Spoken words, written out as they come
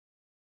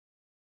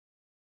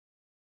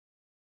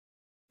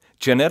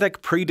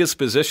Genetic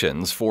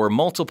predispositions for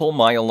multiple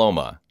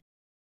myeloma.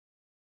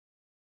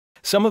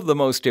 Some of the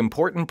most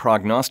important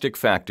prognostic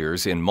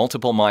factors in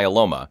multiple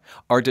myeloma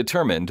are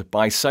determined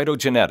by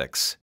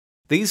cytogenetics.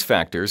 These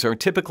factors are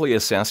typically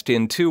assessed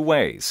in two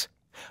ways: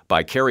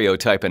 by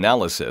karyotype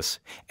analysis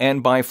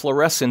and by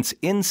fluorescence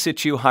in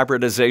situ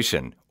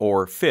hybridization,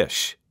 or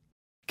FISH.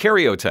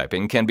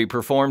 Karyotyping can be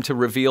performed to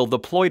reveal the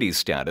ploidy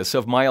status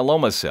of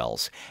myeloma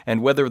cells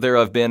and whether there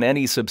have been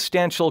any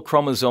substantial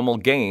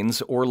chromosomal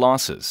gains or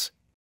losses.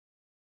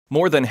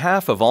 More than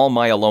half of all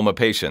myeloma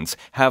patients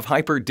have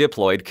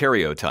hyperdiploid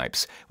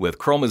karyotypes, with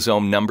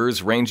chromosome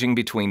numbers ranging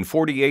between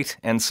 48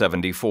 and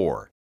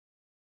 74.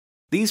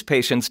 These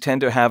patients tend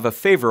to have a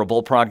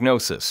favorable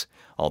prognosis,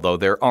 although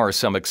there are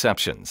some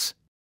exceptions.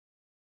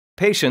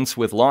 Patients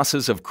with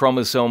losses of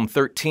chromosome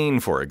 13,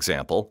 for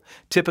example,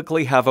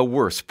 typically have a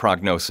worse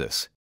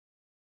prognosis.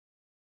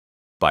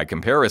 By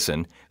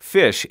comparison,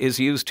 FISH is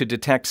used to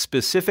detect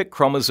specific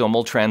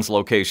chromosomal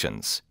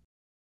translocations.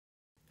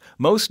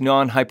 Most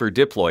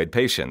non-hyperdiploid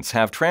patients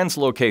have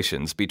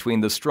translocations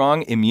between the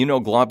strong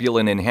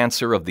immunoglobulin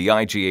enhancer of the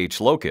IgH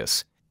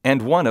locus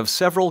and one of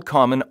several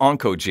common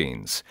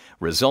oncogenes,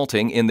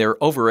 resulting in their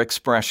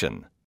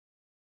overexpression.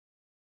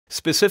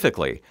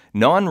 Specifically,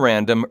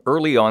 non-random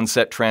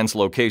early-onset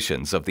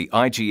translocations of the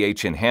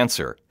IgH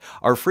enhancer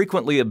are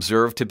frequently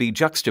observed to be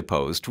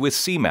juxtaposed with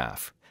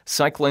CMAF,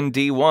 cyclin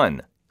D1,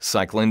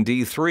 cyclin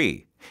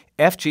D3,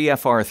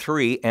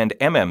 FGFR3 and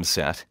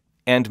MMSET,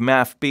 and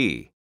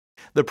MAFB.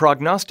 The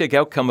prognostic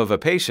outcome of a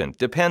patient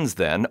depends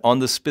then on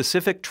the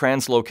specific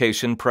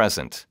translocation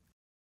present.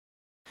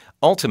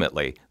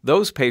 Ultimately,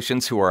 those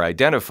patients who are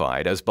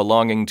identified as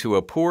belonging to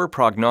a poor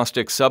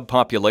prognostic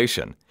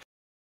subpopulation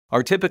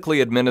are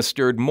typically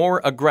administered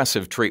more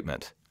aggressive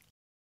treatment.